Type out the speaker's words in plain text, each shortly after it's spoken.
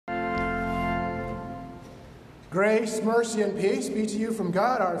Grace, mercy, and peace be to you from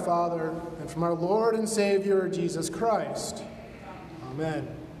God our Father and from our Lord and Savior, Jesus Christ. Amen.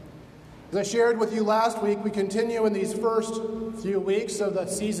 As I shared with you last week, we continue in these first few weeks of the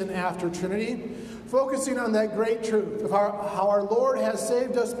season after Trinity, focusing on that great truth of how our Lord has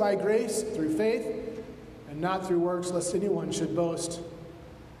saved us by grace through faith and not through works, lest anyone should boast.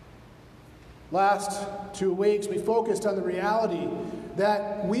 Last 2 weeks, we focused on the reality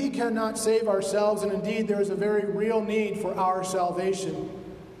that we cannot save ourselves, and indeed there is a very real need for our salvation,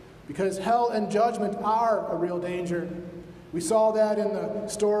 because hell and judgment are a real danger. We saw that in the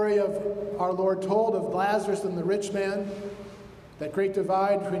story of our Lord told of Lazarus and the rich man, that great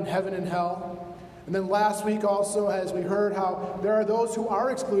divide between heaven and hell. And then last week also, as we heard, how there are those who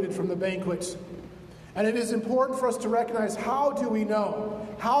are excluded from the banquet. And it is important for us to recognize, how do we know?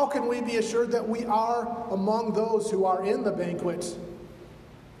 How can we be assured that we are among those who are in the banquet?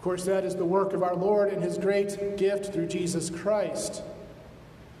 Of course, that is the work of our Lord and his great gift through Jesus Christ.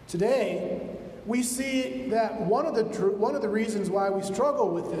 Today, we see that one of the reasons why we struggle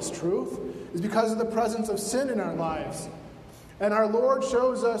with this truth is because of the presence of sin in our lives. And our Lord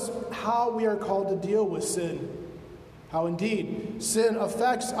shows us how we are called to deal with sin. How indeed sin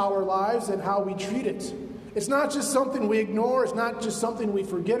affects our lives and how we treat it. It's not just something we ignore. It's not just something we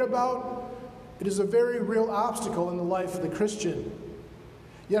forget about. It is a very real obstacle in the life of the Christian.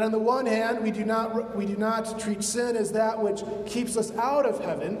 Yet on the one hand, we do not treat sin as that which keeps us out of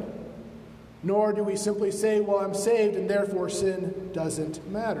heaven, nor do we simply say, well, I'm saved, and therefore sin doesn't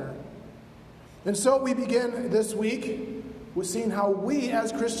matter. And so we begin this week with seeing how we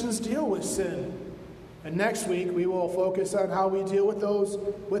as Christians deal with sin. And next week we will focus on how we deal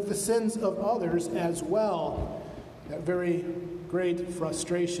with the sins of others as well. That very great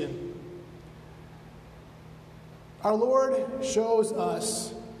frustration. Our Lord shows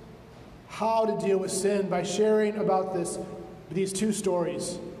us how to deal with sin by sharing about these two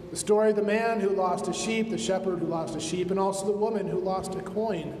stories. The story of the man who lost a sheep, the shepherd who lost a sheep, and also the woman who lost a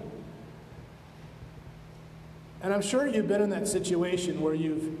coin. And I'm sure you've been in that situation where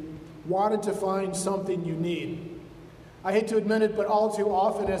you've wanted to find something you need. I hate to admit it, but all too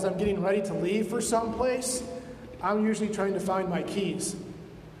often as I'm getting ready to leave for someplace, I'm usually trying to find my keys.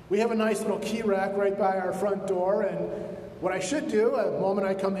 We have a nice little key rack right by our front door, and what I should do the moment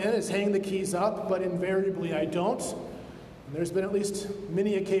I come in is hang the keys up, but invariably I don't. And there's been at least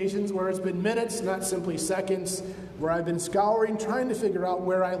many occasions where it's been minutes, not simply seconds, where I've been scouring, trying to figure out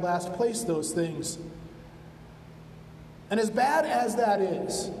where I last placed those things. And as bad as that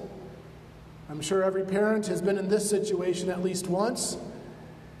is, I'm sure every parent has been in this situation at least once.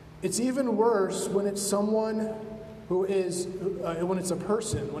 It's even worse when it's someone when it's a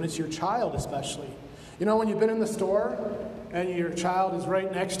person, when it's your child especially. You know, when you've been in the store and your child is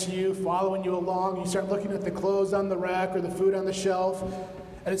right next to you, following you along, you start looking at the clothes on the rack or the food on the shelf,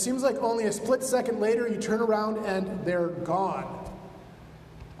 and it seems like only a split second later you turn around and they're gone.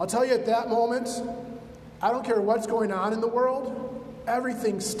 I'll tell you, at that moment, I don't care what's going on in the world,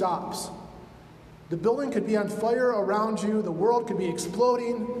 everything stops. The building could be on fire around you, the world could be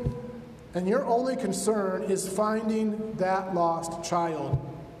exploding, and your only concern is finding that lost child.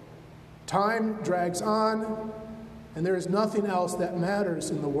 Time drags on, and there is nothing else that matters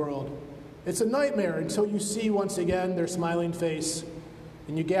in the world. It's a nightmare until you see once again their smiling face,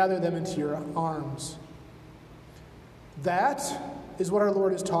 and you gather them into your arms. That is what our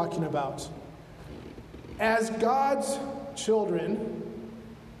Lord is talking about. As God's children,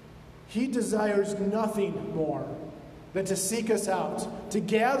 he desires nothing more than to seek us out, to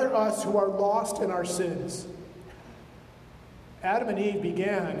gather us who are lost in our sins. Adam and Eve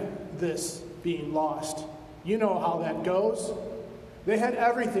began this being lost. You know how that goes. They had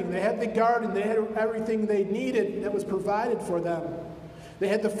everything. They had the garden. They had everything they needed that was provided for them. They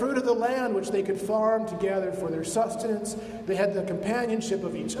had the fruit of the land which they could farm together for their sustenance. They had the companionship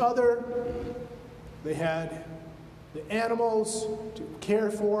of each other. They had the animals to care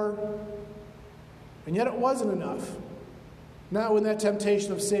for. And yet it wasn't enough. Not when that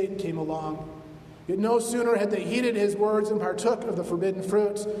temptation of Satan came along. Yet no sooner had they heeded his words and partook of the forbidden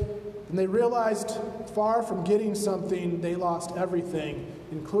fruit than they realized, far from getting something, they lost everything,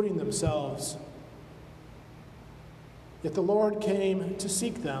 including themselves. Yet the Lord came to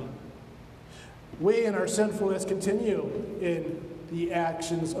seek them. We in our sinfulness continue in the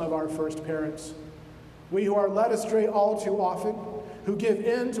actions of our first parents. We who are led astray all too often, who give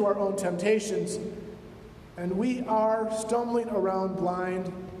in to our own temptations, and we are stumbling around blind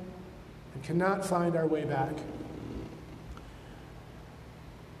and cannot find our way back.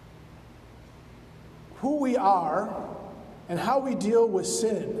 Who we are and how we deal with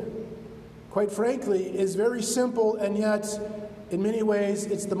sin quite frankly, is very simple, and yet, in many ways,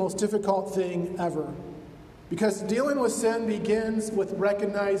 it's the most difficult thing ever. Because dealing with sin begins with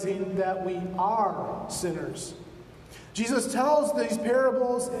recognizing that we are sinners. Jesus tells these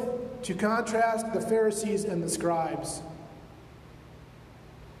parables to contrast the Pharisees and the scribes.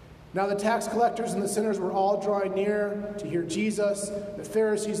 Now the tax collectors and the sinners were all drawing near to hear Jesus. The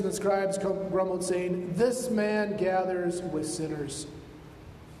Pharisees and the scribes grumbled, saying, "This man gathers with sinners."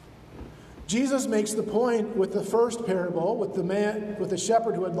 Jesus makes the point with the first parable, with the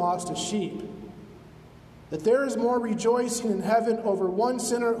shepherd who had lost his sheep, that there is more rejoicing in heaven over one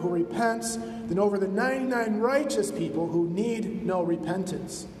sinner who repents than over the 99 righteous people who need no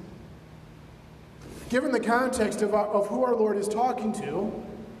repentance. Given the context of who our Lord is talking to,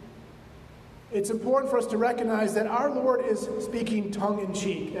 it's important for us to recognize that our Lord is speaking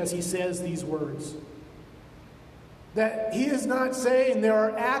tongue-in-cheek as he says these words. That he is not saying there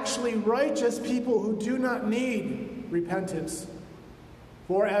are actually righteous people who do not need repentance.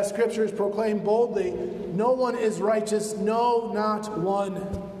 For as scriptures proclaim boldly, no one is righteous, no, not one.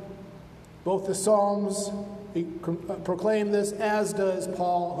 Both the Psalms proclaim this, as does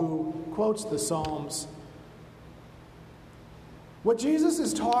Paul, who quotes the Psalms. What Jesus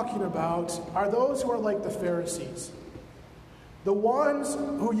is talking about are those who are like the Pharisees. The ones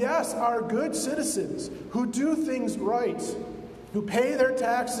who, yes, are good citizens, who do things right, who pay their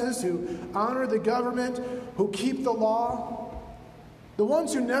taxes, who honor the government, who keep the law. The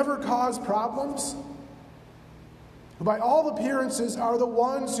ones who never cause problems, who by all appearances are the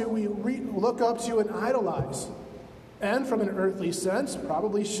ones who we look up to and idolize, and from an earthly sense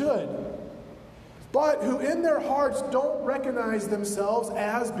probably should, but who in their hearts don't recognize themselves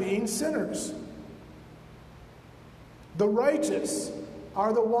as being sinners. The righteous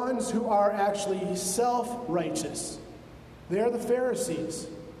are the ones who are actually self-righteous. They are the Pharisees,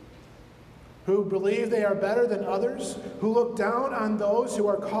 who believe they are better than others, who look down on those who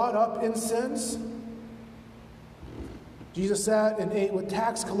are caught up in sins. Jesus sat and ate with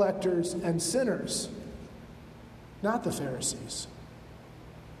tax collectors and sinners, not the Pharisees.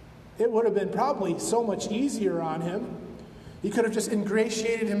 It would have been probably so much easier on him. He could have just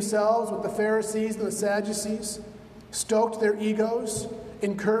ingratiated himself with the Pharisees and the Sadducees, stoked their egos,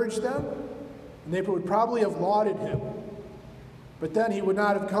 encouraged them, and they would probably have lauded him. But then he would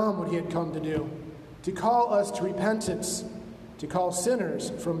not have come what he had come to do, to call us to repentance, to call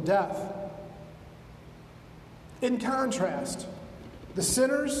sinners from death. In contrast, the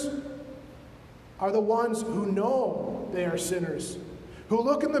sinners are the ones who know they are sinners, who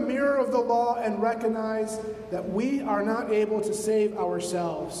look in the mirror of the law and recognize that we are not able to save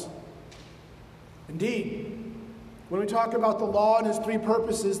ourselves. Indeed, when we talk about the law and its three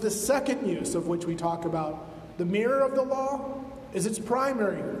purposes, the second use of which we talk about, the mirror of the law, is its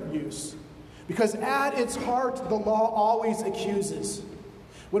primary use. Because at its heart, the law always accuses.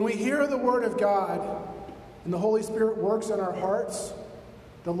 When we hear the word of God and the Holy Spirit works on our hearts,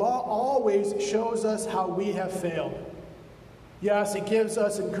 the law always shows us how we have failed. Yes, it gives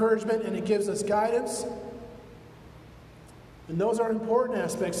us encouragement and it gives us guidance. And those are important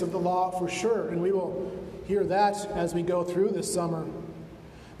aspects of the law for sure, and we will hear that as we go through this summer.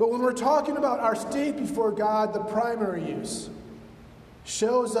 But when we're talking about our state before God, the primary use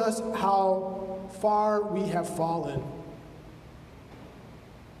shows us how far we have fallen.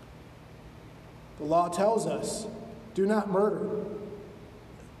 The law tells us, do not murder.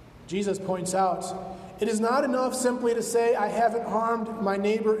 Jesus points out, it is not enough simply to say, I haven't harmed my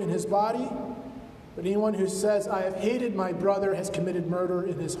neighbor in his body, but anyone who says, I have hated my brother has committed murder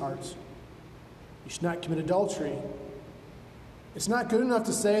in his heart. You should not commit adultery. It's not good enough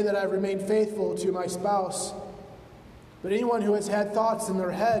to say that I've remained faithful to my spouse, but anyone who has had thoughts in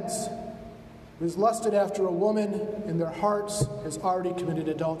their heads, who has lusted after a woman in their hearts, has already committed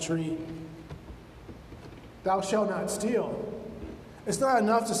adultery. Thou shalt not steal. It's not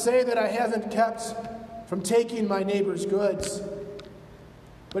enough to say that I haven't kept from taking my neighbor's goods,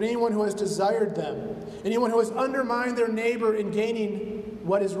 but anyone who has desired them, anyone who has undermined their neighbor in gaining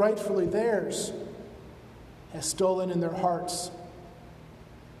what is rightfully theirs, has stolen in their hearts.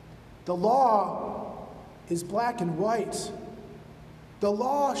 The law is black and white. The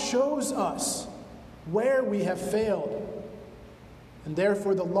law shows us where we have failed. And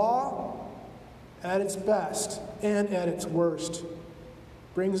therefore the law, at its best and at its worst,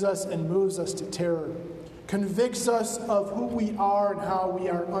 brings us and moves us to terror, convicts us of who we are and how we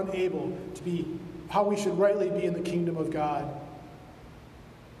are unable to be, how we should rightly be in the kingdom of God.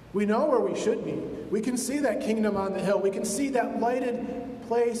 We know where we should be. We can see that kingdom on the hill. We can see that lighted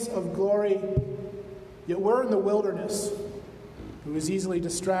place of glory. Yet we're in the wilderness. who is easily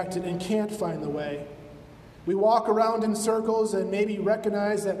distracted and can't find the way. We walk around in circles and maybe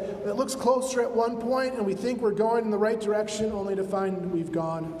recognize that it looks closer at one point and we think we're going in the right direction only to find we've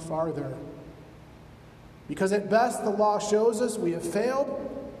gone farther. Because at best the law shows us we have failed.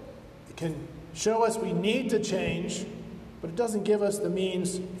 It can show us we need to change, but it doesn't give us the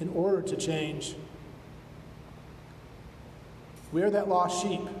means in order to change. We are that lost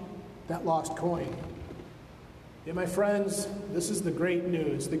sheep, that lost coin. Yet, my friends, this is the great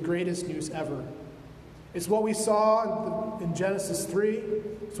news, the greatest news ever. It's what we saw in Genesis 3.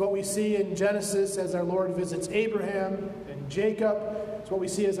 It's what we see in Genesis as our Lord visits Abraham and Jacob. It's what we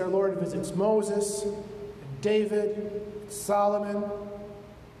see as our Lord visits Moses and David, Solomon.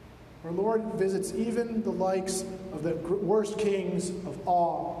 Our Lord visits even the likes of the worst kings of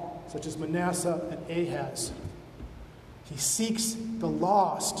all, such as Manasseh and Ahaz. He seeks the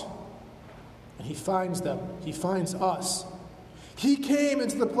lost, and he finds them. He finds us. He came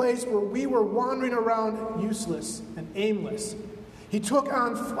into the place where we were wandering around useless and aimless. He took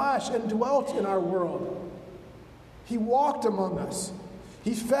on flesh and dwelt in our world. He walked among us.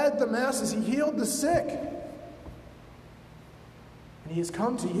 He fed the masses. He healed the sick. And he has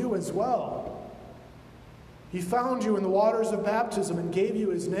come to you as well. He found you in the waters of baptism and gave you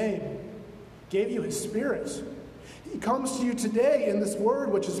his name, gave you his Spirit. He comes to you today in this word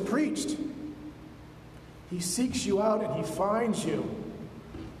which is preached. He seeks you out and he finds you.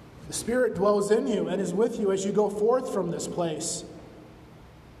 The Spirit dwells in you and is with you as you go forth from this place.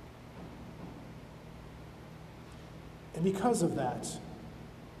 And because of that,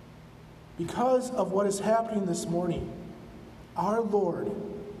 because of what is happening this morning, our Lord,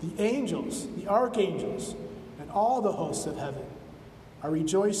 the angels, the archangels, and all the hosts of heaven are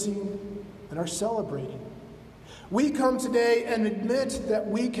rejoicing and are celebrating. We come today and admit that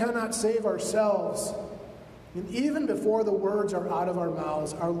we cannot save ourselves. And even before the words are out of our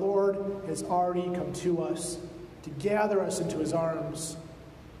mouths, our Lord has already come to us to gather us into his arms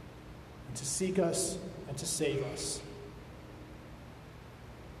and to seek us and to save us.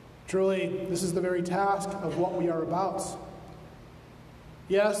 Truly, this is the very task of what we are about.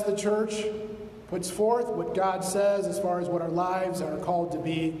 Yes, the church puts forth what God says as far as what our lives are called to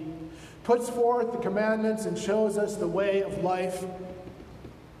be, puts forth the commandments and shows us the way of life.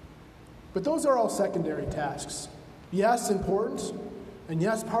 But those are all secondary tasks. Yes, important, and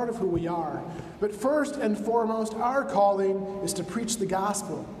yes, part of who we are. But first and foremost, our calling is to preach the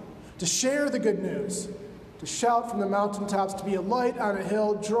gospel, to share the good news, to shout from the mountaintops, to be a light on a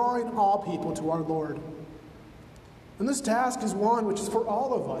hill, drawing all people to our Lord. And this task is one which is for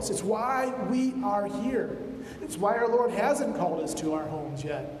all of us. It's why we are here. It's why our Lord hasn't called us to our homes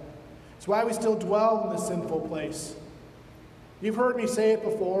yet. It's why we still dwell in this sinful place. You've heard me say it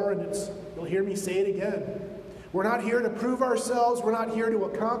before, and you'll hear me say it again. We're not here to prove ourselves. We're not here to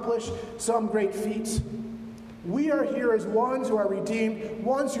accomplish some great feat. We are here as ones who are redeemed,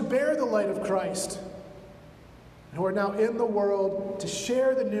 ones who bear the light of Christ, and who are now in the world to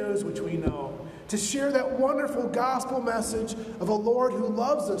share the news which we know, to share that wonderful gospel message of a Lord who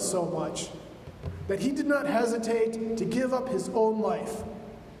loves us so much that he did not hesitate to give up his own life,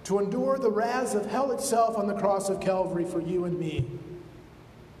 to endure the wraths of hell itself on the cross of Calvary for you and me.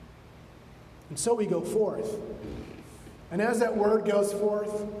 And so we go forth. And as that word goes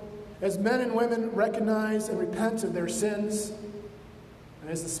forth, as men and women recognize and repent of their sins, and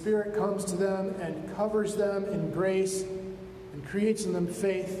as the Spirit comes to them and covers them in grace and creates in them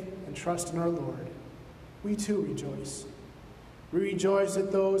faith and trust in our Lord, we too rejoice. We rejoice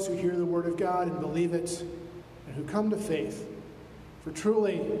at those who hear the word of God and believe it and who come to faith. For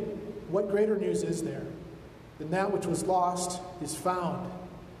truly, what greater news is there than that which was lost is found,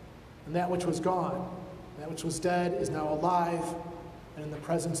 and that which was gone, that which was dead is now alive and in the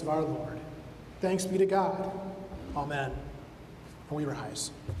presence of our Lord. Thanks be to God. Amen. And we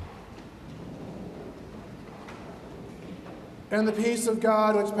rise. And the peace of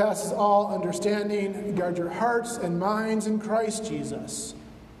God, which passes all understanding, guard your hearts and minds in Christ Jesus.